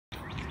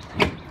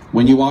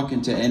When you walk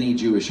into any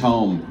Jewish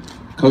home,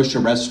 kosher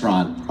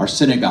restaurant, or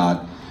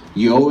synagogue,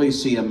 you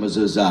always see a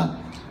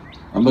mezuzah.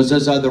 A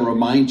mezuzah that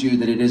reminds you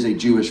that it is a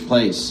Jewish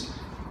place,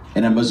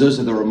 and a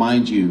mezuzah that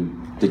reminds you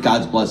that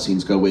God's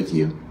blessings go with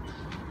you.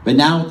 But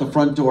now at the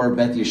front door of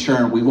Beth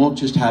Yeshurun, we won't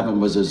just have a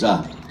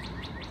mezuzah.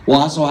 We'll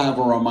also have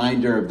a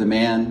reminder of the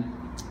man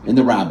and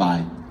the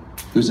rabbi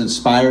who's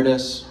inspired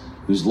us,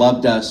 who's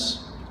loved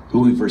us,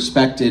 who we've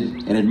respected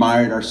and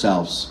admired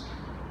ourselves,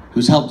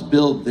 who's helped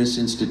build this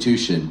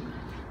institution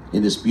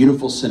in this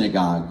beautiful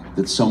synagogue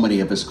that so many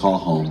of us call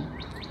home.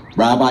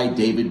 Rabbi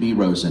David B.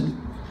 Rosen.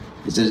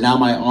 It is now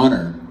my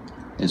honor,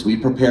 as we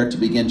prepare to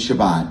begin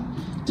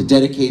Shabbat, to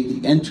dedicate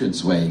the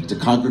entranceway to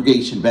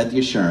Congregation Beth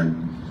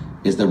Yeshurun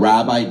is the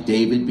Rabbi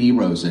David B.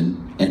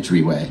 Rosen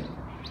entryway.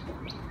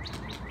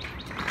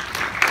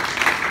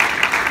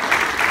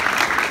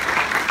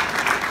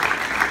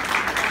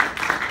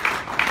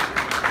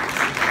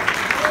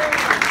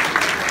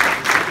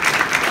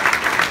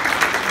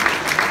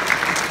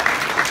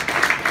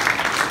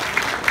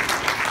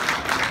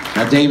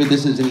 Now, David,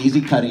 this is an easy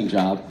cutting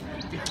job.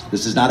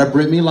 This is not a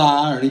Brit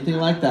Milah or anything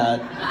like that.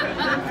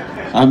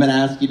 I'm going to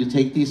ask you to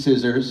take these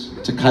scissors,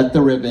 to cut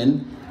the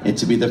ribbon, and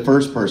to be the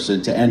first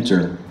person to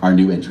enter our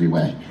new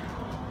entryway.